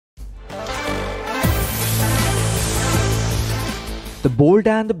The bold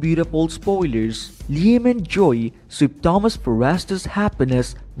and the beautiful spoilers. Liam and Joey sweep Thomas Forrester's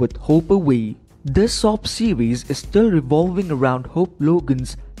happiness with Hope away. This soap series is still revolving around Hope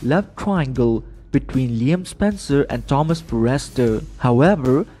Logan's love triangle between Liam Spencer and Thomas Forrester.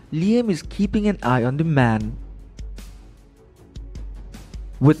 However, Liam is keeping an eye on the man.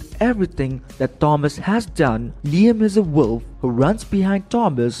 With everything that Thomas has done, Liam is a wolf who runs behind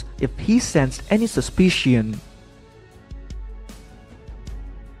Thomas if he sensed any suspicion.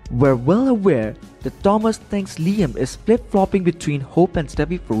 We're well aware that Thomas thinks Liam is flip-flopping between Hope and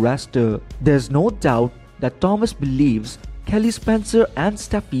Steffi Forrester. There's no doubt that Thomas believes Kelly Spencer and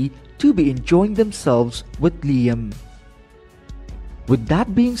Steffi to be enjoying themselves with Liam. With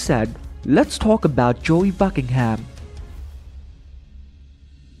that being said, let's talk about Zoe Buckingham.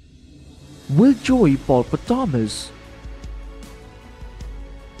 Will Joey fall for Thomas?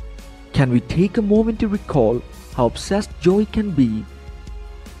 Can we take a moment to recall how obsessed Joey can be?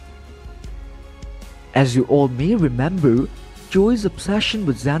 As you all may remember, Joey's obsession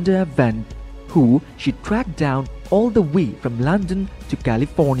with Xander Avent, who she tracked down all the way from London to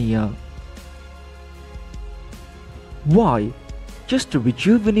California. Why? Just to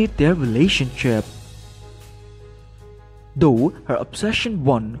rejuvenate their relationship. Though her obsession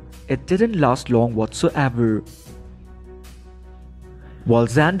won, it didn't last long whatsoever. While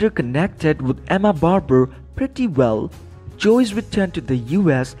Xander connected with Emma Barber pretty well, Joey's return to the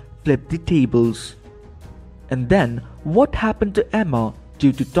US flipped the tables. And then what happened to Emma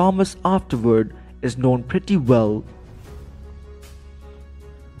due to Thomas afterward is known pretty well.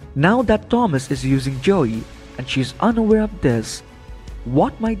 Now that Thomas is using Joey and she's unaware of this,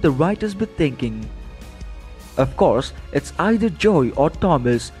 what might the writers be thinking? Of course, it's either Joey or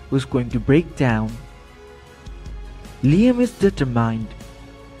Thomas who's going to break down. Liam is determined.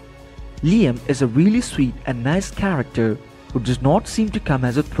 Liam is a really sweet and nice character who does not seem to come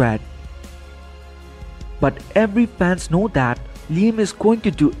as a threat. But every fans know that Liam is going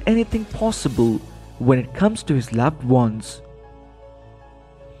to do anything possible when it comes to his loved ones.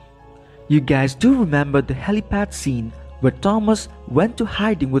 You guys do remember the helipad scene where Thomas went to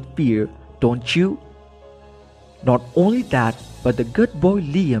hiding with fear, don't you? Not only that, but the good boy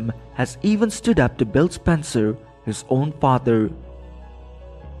Liam has even stood up to Bill Spencer, his own father.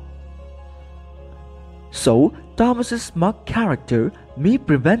 So, Thomas's smug character may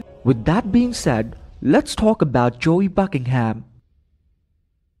prevent. With that being said, let's talk about Zoe Buckingham.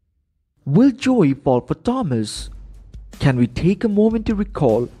 Will Joey fall for Thomas? Can we take a moment to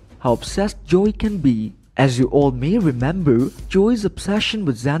recall how obsessed Joey can be? As you all may remember, Joey's obsession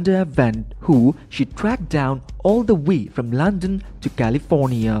with Xander Avent, who she tracked down all the way from London to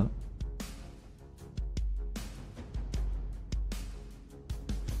California.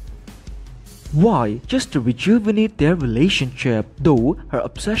 Why? Just to rejuvenate their relationship. Though her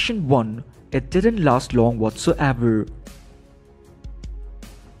obsession won, it didn't last long whatsoever.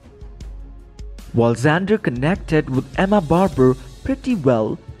 While Xander connected with Emma Barber pretty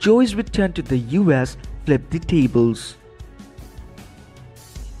well, Joey's return to the US flipped the tables.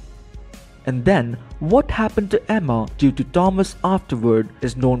 And then what happened to Emma due to Thomas afterward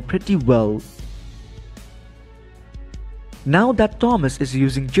is known pretty well. Now that Thomas is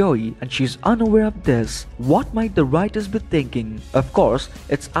using Joey and she's unaware of this, what might the writers be thinking? Of course,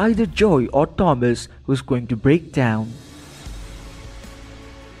 it's either Joey or Thomas who's going to break down.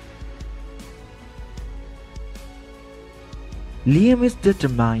 Liam is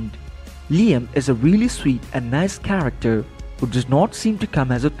determined. Liam is a really sweet and nice character who does not seem to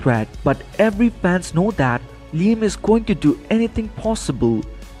come as a threat, but every fans know that Liam is going to do anything possible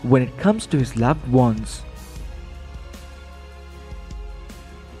when it comes to his loved ones.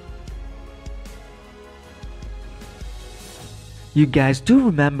 You guys do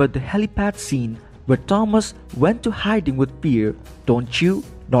remember the helipad scene where Thomas went to hiding with fear, don't you?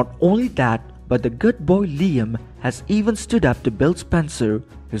 Not only that, but the good boy Liam has even stood up to Bill Spencer,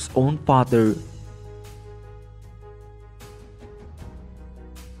 his own father.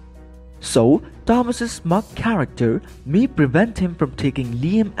 So, Thomas's smug character may prevent him from taking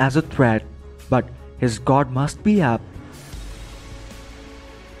Liam as a threat, but his guard must be up.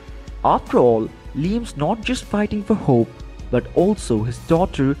 After all, Liam's not just fighting for Hope, but also his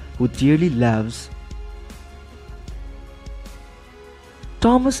daughter who dearly loves.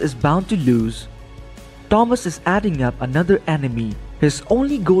 Thomas is bound to lose. Thomas is adding up another enemy. His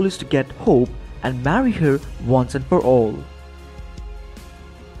only goal is to get Hope and marry her once and for all.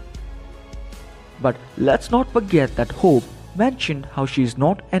 But let's not forget that Hope mentioned how she is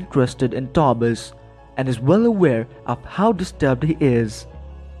not interested in Thomas and is well aware of how disturbed he is.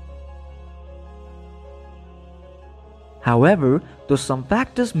 However, though some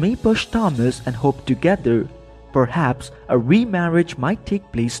factors may push Thomas and Hope together, perhaps a remarriage might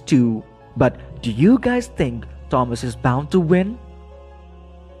take place too. But do you guys think Thomas is bound to win?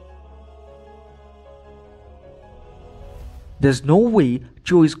 There's no way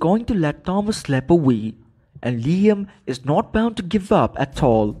Joe is going to let Thomas slip away, and Liam is not bound to give up at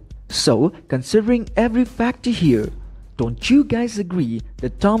all. So, considering every factor here, don't you guys agree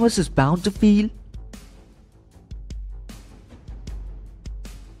that Thomas is bound to fail?